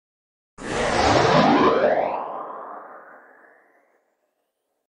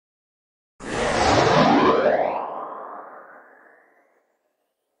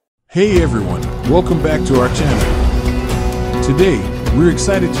Hey everyone, welcome back to our channel. Today, we're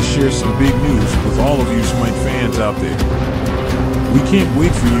excited to share some big news with all of you SMITE fans out there. We can't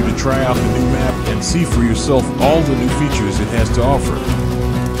wait for you to try out the new map and see for yourself all the new features it has to offer.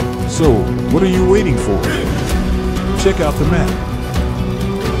 So, what are you waiting for? Check out the map.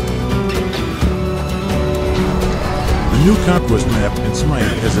 The new Conquest map in SMITE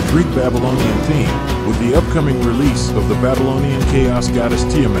has a Greek Babylonian theme, with the upcoming release of the Babylonian Chaos Goddess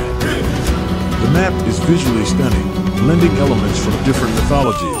Tiamat. The map is visually stunning, blending elements from different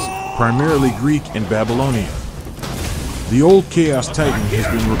mythologies, primarily Greek and Babylonian. The old Chaos Titan has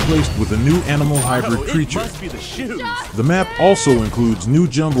been replaced with a new animal hybrid creature. The map also includes new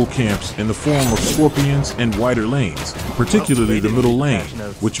jungle camps in the form of scorpions and wider lanes, particularly the middle lane,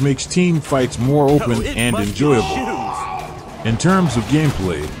 which makes team fights more open and enjoyable. In terms of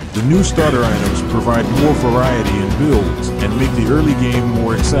gameplay, the new starter items provide more variety in builds and make the early game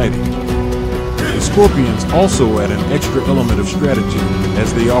more exciting. The Scorpions also add an extra element of strategy,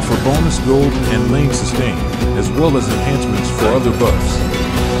 as they offer bonus gold and lane sustain, as well as enhancements for other buffs.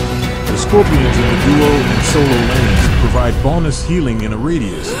 The Scorpions in the duo and solo lanes provide bonus healing in a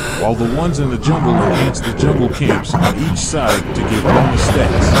radius, while the ones in the jungle enhance the jungle camps on each side to give bonus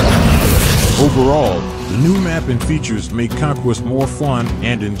stats. Overall, the new map and features make Conquest more fun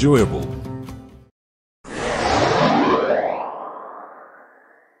and enjoyable.